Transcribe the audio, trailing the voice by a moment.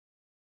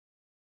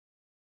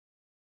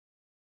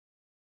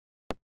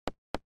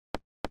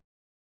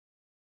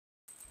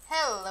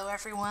Hello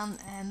everyone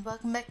and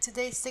welcome back to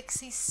day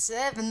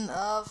 67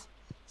 of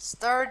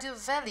Stardew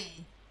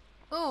Valley.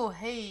 Oh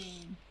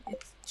hey,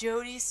 it's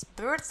Jodie's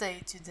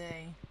birthday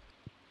today.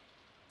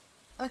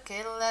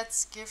 Okay,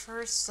 let's give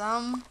her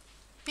some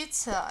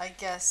pizza I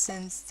guess,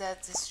 since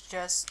that is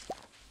just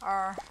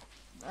our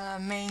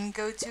main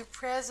go-to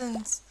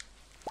present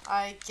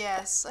I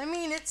guess. I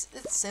mean it's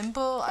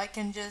simple, I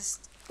can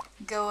just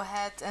go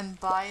ahead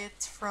and buy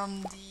it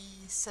from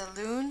the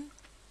saloon.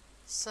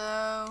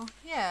 So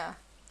yeah.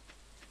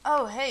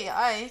 Oh hey,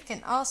 I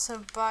can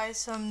also buy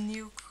some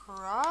new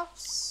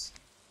crops.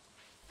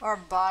 Or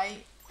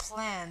buy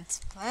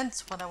plants.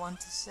 Plants what I want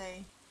to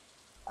say.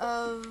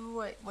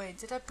 Oh, wait,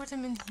 did I put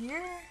them in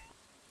here?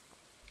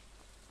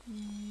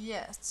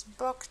 Yes,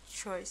 bok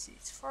choy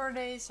seeds. 4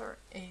 days or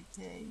 8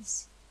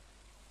 days.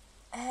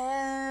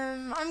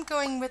 I'm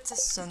going with the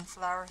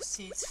sunflower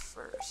seeds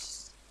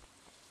first.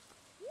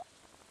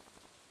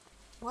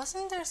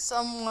 Wasn't there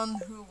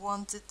someone who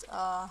wanted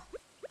a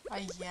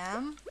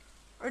yam?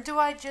 Or do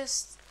I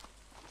just...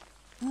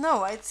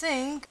 No, I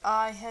think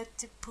I had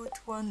to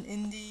put one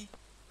in the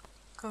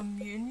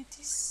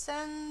community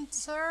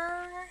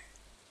center.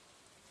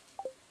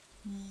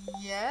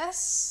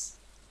 Yes.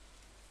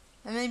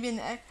 And maybe an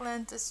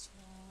eggplant as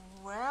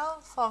well.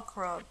 Fall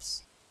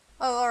crops.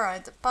 Oh,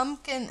 alright. A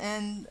pumpkin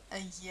and a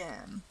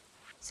yam.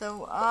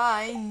 So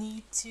I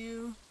need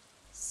to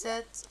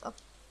set up...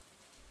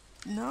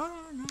 No.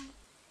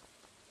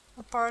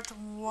 Apart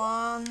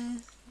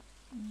one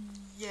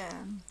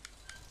yam.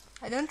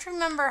 I don't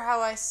remember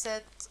how I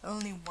set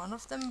only one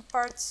of them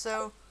apart,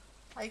 so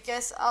I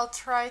guess I'll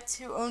try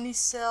to only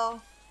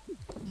sell...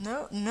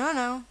 No.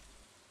 No.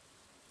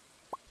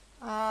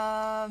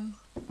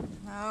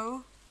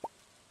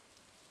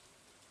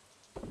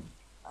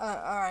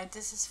 Alright,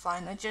 this is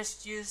fine. I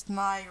just used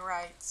my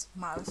right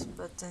mouse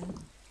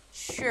button.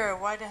 Sure,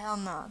 why the hell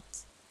not?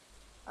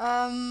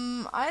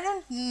 I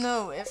don't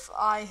know if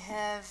I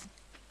have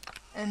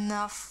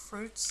enough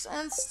fruits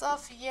and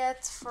stuff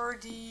yet for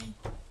the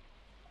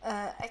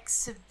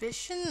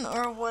exhibition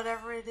or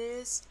whatever it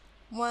is.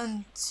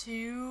 1,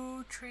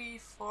 2, 3,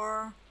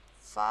 4,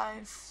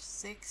 5,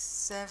 6,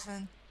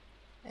 7,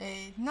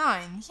 8,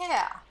 9.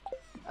 Yeah.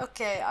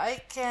 Okay,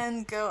 I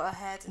can go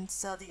ahead and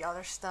sell the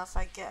other stuff,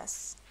 I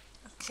guess.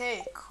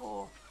 Okay,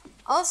 cool.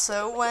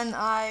 Also, when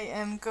I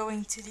am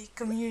going to the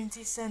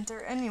community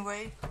center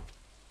anyway,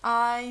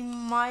 I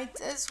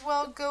might as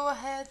well go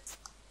ahead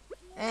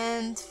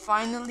and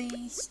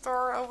finally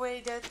store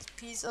away that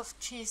piece of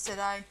cheese that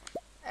I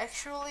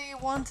actually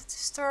wanted to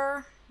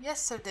store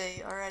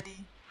yesterday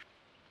already.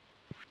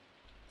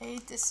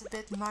 8 is a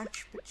bit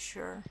much, but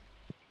sure.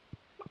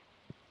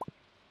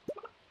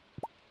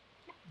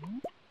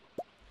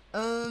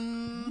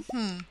 Do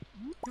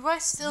I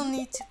still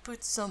need to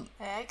put some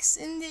eggs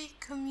in the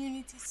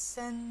community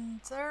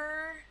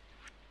center?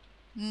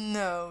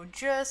 No,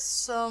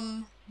 just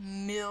some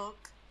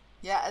milk.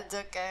 Yeah, a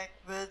duck egg,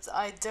 but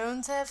I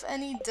don't have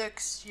any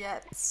ducks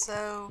yet,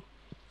 so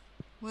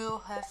we'll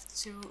have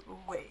to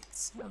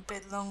wait a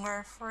bit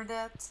longer for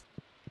that.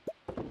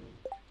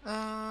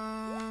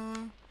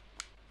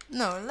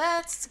 No,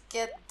 let's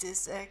get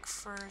this egg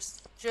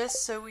first,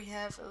 just so we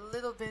have a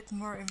little bit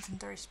more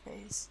inventory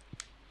space.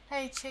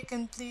 Hey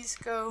chicken, please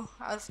go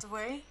out of the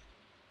way.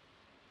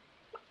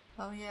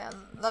 Oh yeah,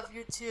 love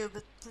you too,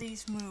 but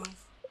please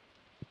move.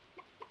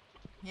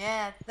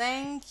 Yeah,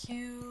 thank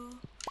you.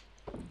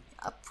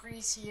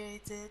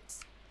 Appreciate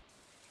it.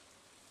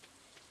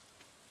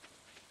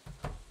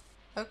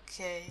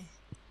 Okay.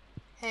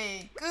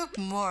 Hey, good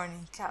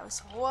morning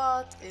cows.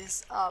 What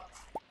is up?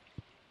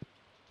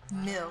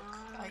 Milk,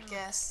 I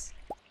guess.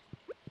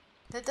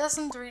 That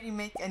doesn't really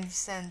make any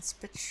sense,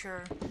 but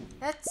sure.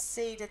 Let's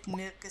say that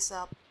milk is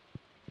up.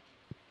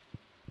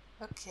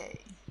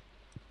 Okay.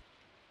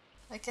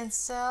 I can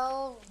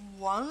sell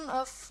one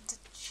of the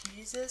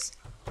cheeses.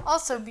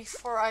 Also,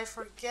 before I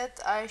forget,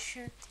 I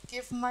should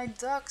give my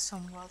dog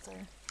some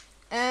water.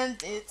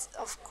 And it,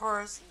 of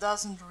course,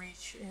 doesn't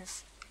reach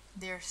if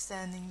they're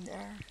standing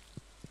there.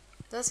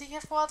 Does he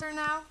have water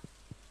now?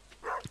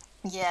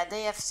 Yeah,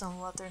 they have some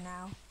water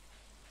now.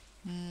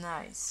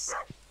 Nice.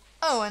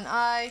 Oh, and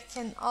I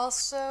can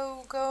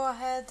also go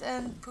ahead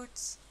and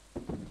put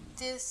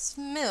this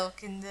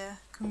milk in the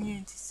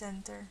community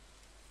center.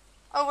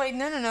 Oh wait,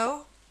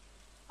 no.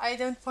 I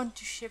don't want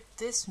to ship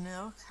this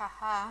milk,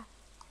 haha.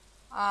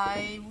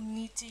 I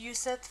need to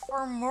use that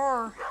for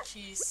more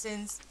cheese,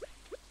 since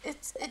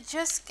it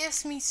just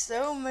gives me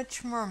so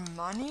much more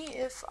money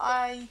if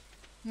I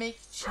make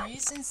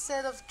cheese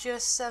instead of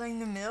just selling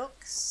the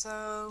milk,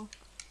 so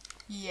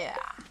yeah.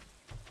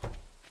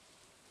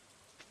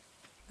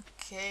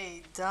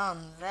 Okay,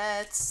 done.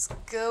 Let's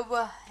go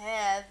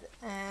ahead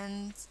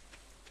and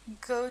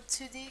go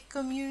to the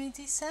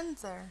community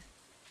center.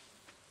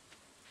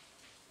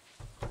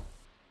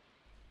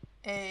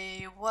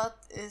 Hey, what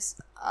is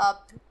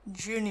up,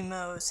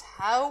 Junimos?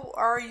 How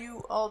are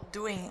you all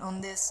doing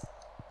on this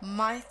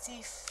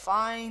mighty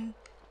fine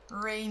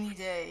rainy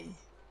day?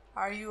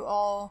 Are you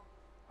all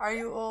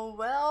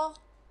well?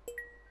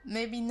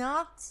 Maybe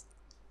not?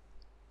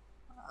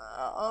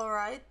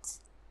 Alright.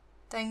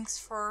 Thanks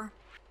for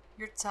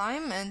your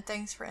time and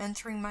thanks for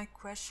answering my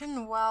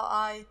question while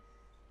I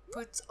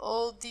put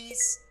all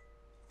these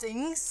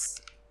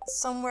things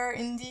somewhere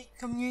in the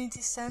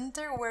community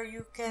center where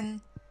you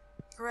can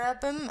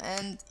grab them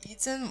and eat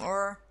them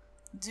or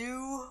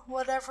do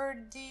whatever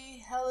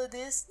the hell it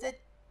is that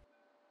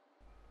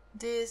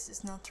this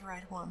is not the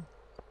right one.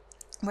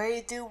 Where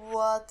you do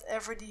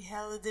whatever the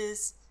hell it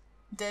is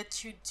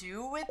that you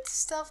do with the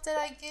stuff that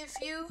I give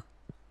you.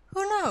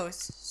 Who knows?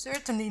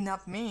 Certainly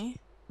not me.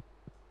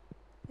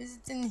 Is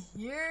it in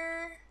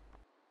here?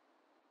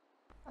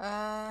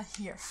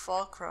 Here,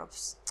 fall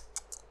crops.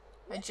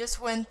 I just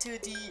went to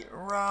the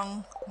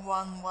wrong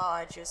one while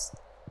I just...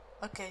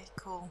 Okay,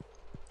 cool.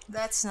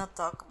 Let's not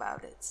talk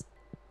about it.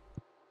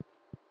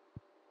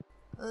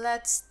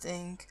 Let's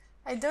think.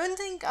 I don't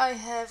think I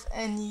have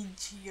any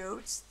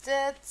geodes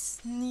that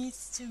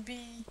needs to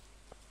be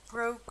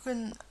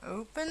broken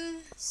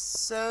open,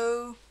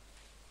 so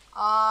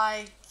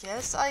I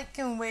guess I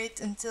can wait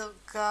until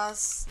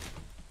Gus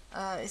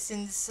is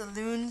in the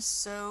saloon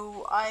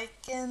so I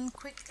can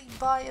quickly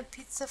buy a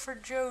pizza for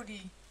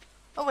Jody.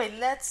 Oh wait,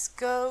 let's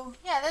go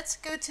to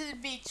the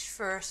beach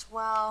first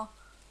while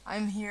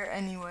I'm here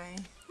anyway.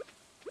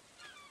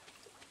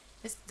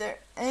 Is there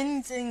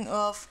anything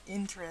of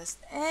interest,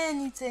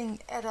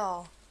 anything at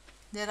all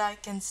that I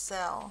can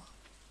sell?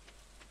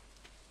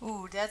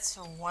 Ooh, that's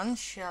one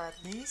shell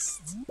at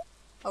least.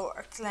 Oh,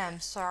 a clam,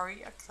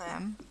 sorry, a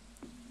clam.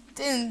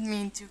 Didn't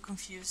mean to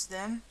confuse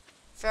them.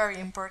 Very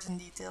important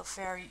detail,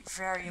 very,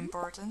 very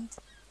important.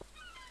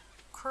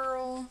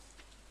 Curl.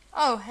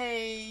 Oh,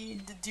 hey,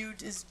 the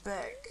dude is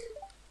back.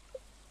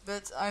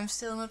 But I'm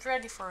still not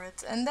ready for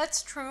it. And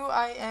that's true,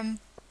 I am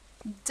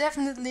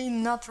definitely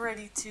not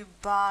ready to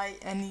buy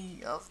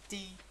any of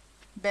the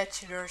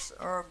bachelors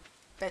or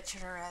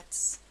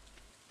bachelorettes.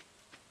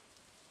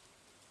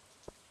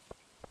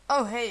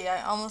 Oh hey,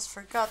 I almost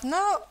forgot.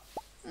 No!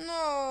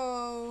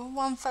 No!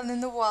 One fell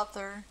in the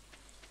water.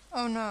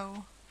 Oh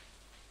no.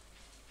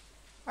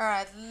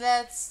 Alright,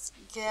 let's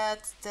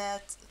get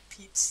that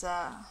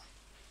pizza.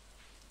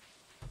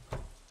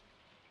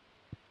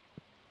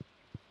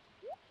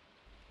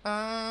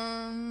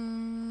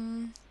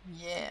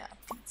 Yeah,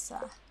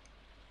 pizza.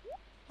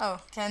 Oh,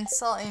 can't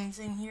sell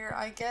anything here,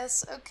 I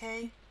guess.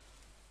 Okay.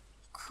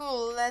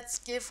 Cool, let's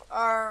give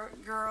our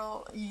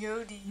girl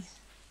Jody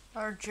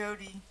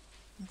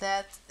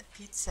that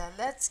pizza.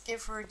 Let's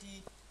give her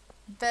the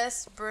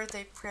best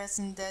birthday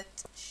present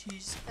that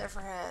she's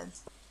ever had.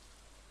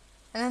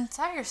 An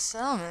entire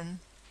salmon.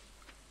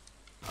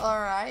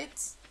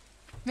 Alright.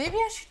 Maybe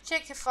I should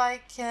check if I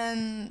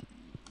can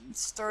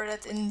store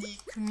that in the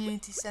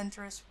community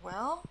center as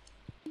well.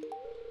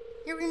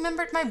 You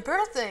remembered my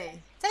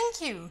birthday!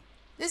 Thank you!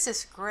 This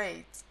is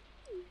great.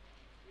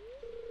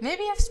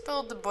 Maybe I've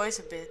spoiled the boys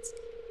a bit.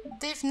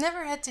 They've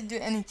never had to do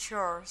any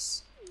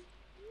chores.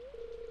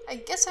 I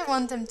guess I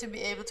want them to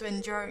be able to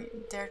enjoy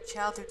their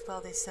childhood while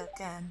they still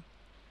can.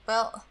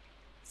 Well,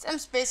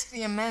 Sam's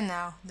basically a man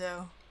now,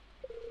 though.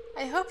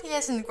 I hope he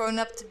hasn't grown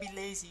up to be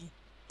lazy.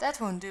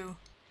 That won't do.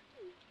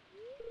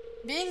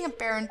 Being a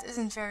parent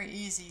isn't very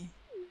easy.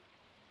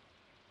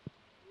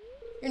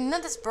 You're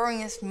not as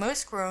boring as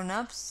most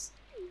grown-ups.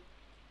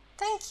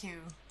 Thank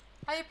you.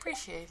 I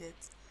appreciate it.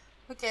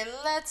 Okay,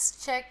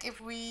 let's check if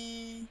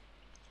we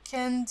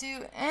can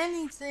do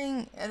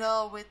anything at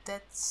all with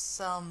that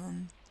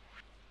salmon.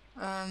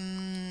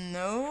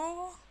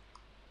 No.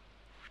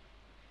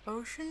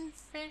 Ocean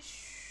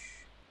fish?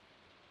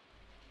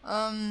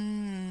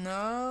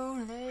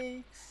 No.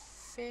 Lake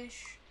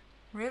fish.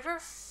 River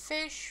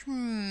fish?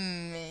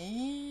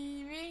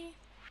 Maybe?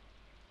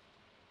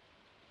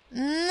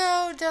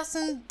 No,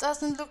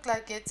 doesn't look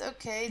like it.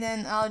 Okay,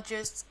 then I'll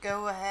just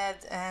go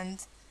ahead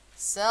and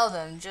sell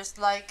them, just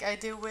like I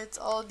do with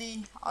all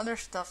the other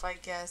stuff, I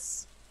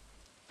guess.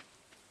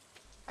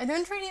 I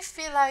don't really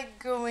feel like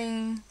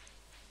going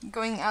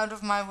out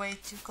of my way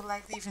to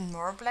collect even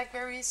more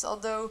blackberries,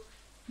 although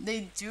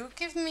they do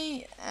give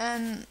me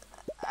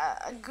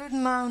a good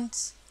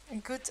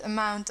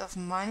amount of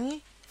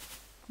money.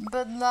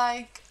 But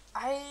like,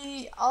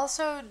 I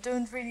also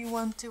don't really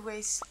want to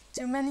waste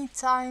too many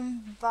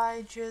time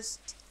by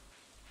just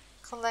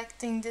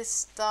collecting this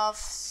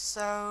stuff,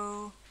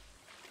 so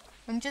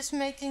I'm just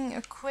making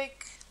a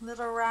quick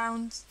little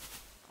round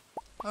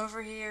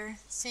over here,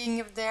 seeing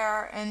if there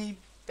are any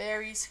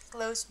berries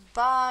close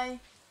by,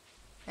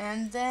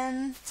 and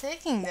then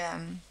taking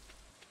them.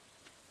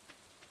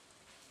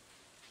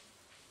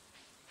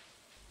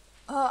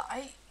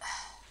 I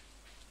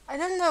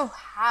don't know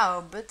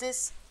how, but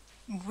this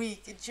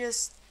week it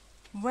just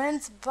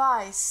went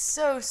by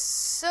so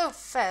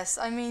fast.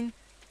 I mean,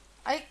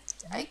 I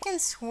can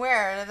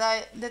swear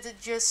that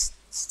it just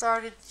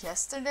started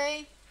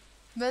yesterday,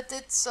 but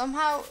it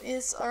somehow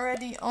is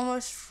already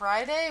almost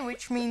Friday,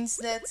 which means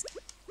that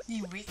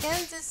the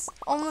weekend is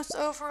almost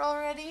over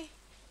already,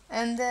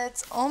 and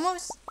that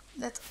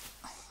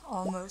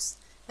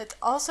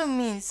also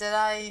means that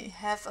I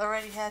have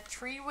already had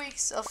 3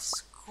 weeks of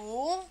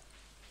school,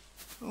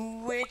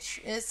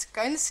 which is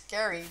kind of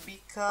scary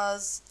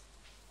because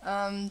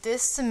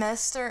this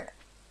semester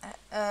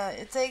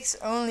it takes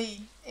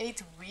only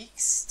 8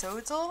 weeks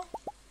total.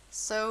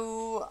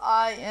 So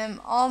I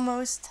am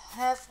almost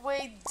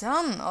halfway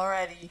done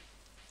already.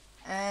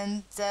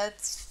 And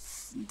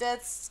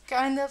that's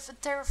kind of a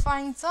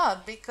terrifying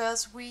thought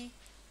because we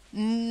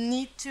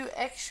need to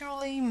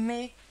actually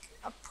make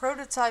a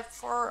prototype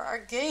for our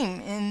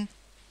game in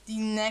the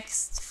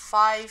next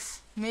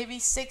 5, maybe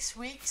 6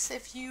 weeks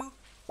if you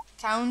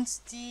count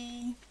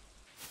the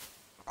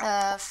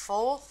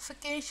fall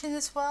vacation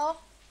as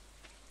well.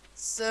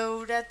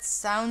 So that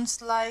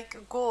sounds like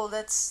a goal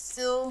that's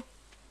still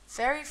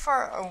very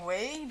far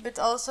away, but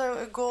also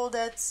a goal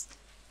that's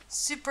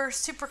super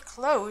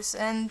close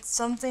and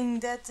something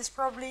that is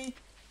probably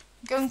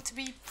going to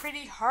be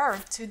pretty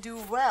hard to do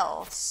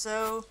well.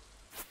 So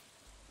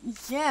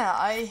yeah,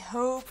 I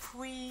hope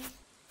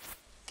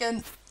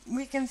can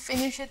we can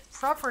finish it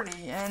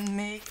properly and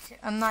make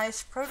a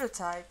nice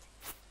prototype,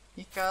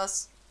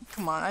 because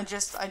come on, I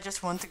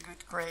just want a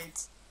good grade,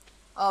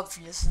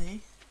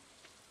 obviously.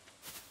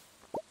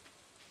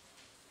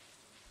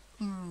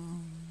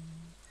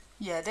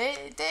 Yeah,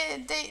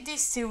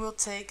 these two will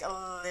take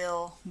a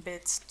little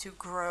bit to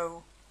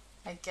grow,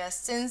 I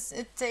guess, since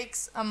it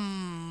takes a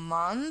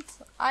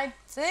month, I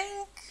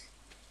think,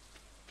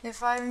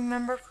 if I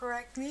remember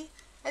correctly.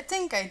 I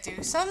think I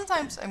do.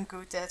 Sometimes I'm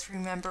good at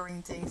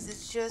remembering things,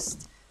 it's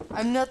just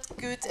I'm not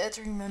good at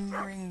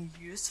remembering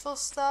useful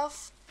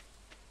stuff.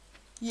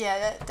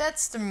 Yeah,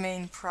 that's the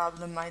main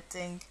problem, I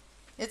think.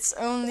 It's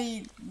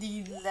only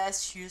the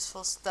less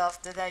useful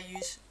stuff that I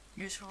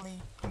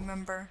usually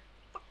remember.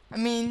 I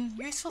mean,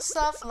 useful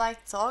stuff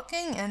like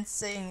talking and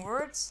saying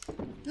words.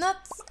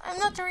 I'm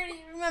not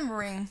really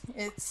remembering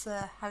it's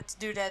how to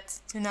do that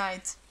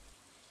tonight.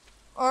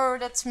 Or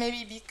that's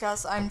maybe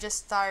because I'm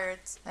just tired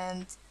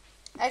and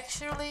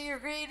actually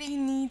really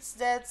needs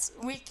that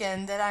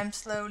weekend that I'm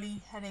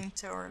slowly heading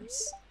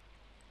towards.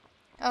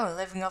 Oh,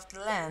 living off the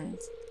land.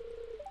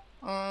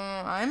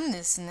 I'm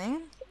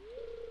listening.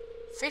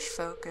 Fish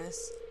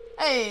focus.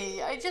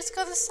 Hey, I just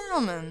got a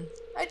salmon.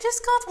 I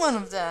just got one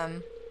of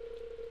them.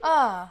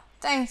 Ah,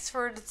 thanks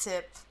for the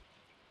tip.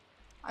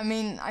 I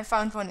mean, I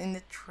found one in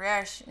the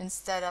trash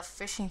instead of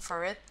fishing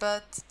for it,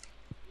 but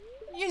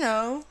you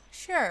know,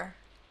 sure.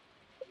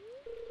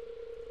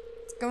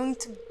 It's going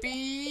to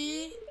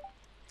be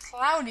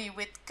cloudy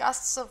with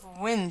gusts of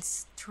wind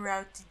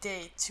throughout the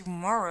day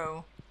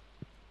tomorrow.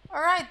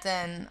 Alright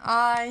then,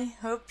 I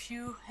hope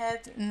you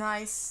had a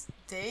nice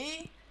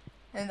day,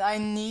 and I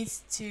need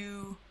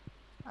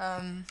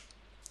um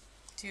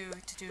to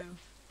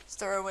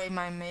store away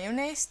my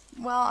mayonnaise.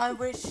 Well, I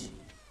wish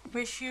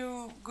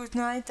you good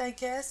night, I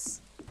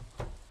guess.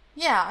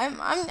 Yeah,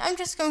 I'm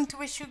just going to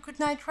wish you good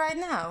night right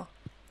now.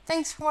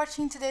 Thanks for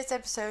watching today's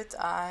episode.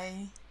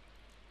 I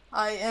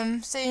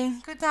am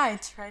saying good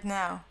night right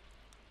now.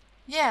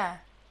 Yeah,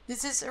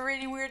 this is a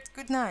really weird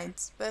good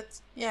night, but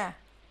yeah.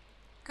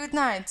 Good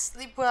night,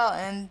 sleep well,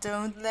 and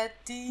don't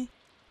let the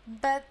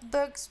bed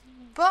bugs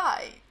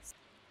bite.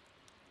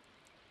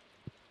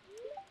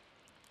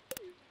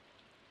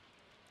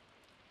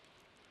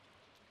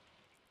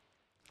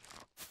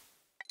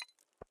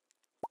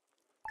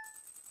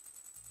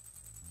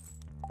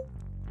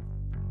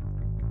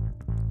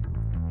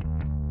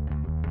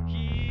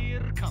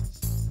 Here comes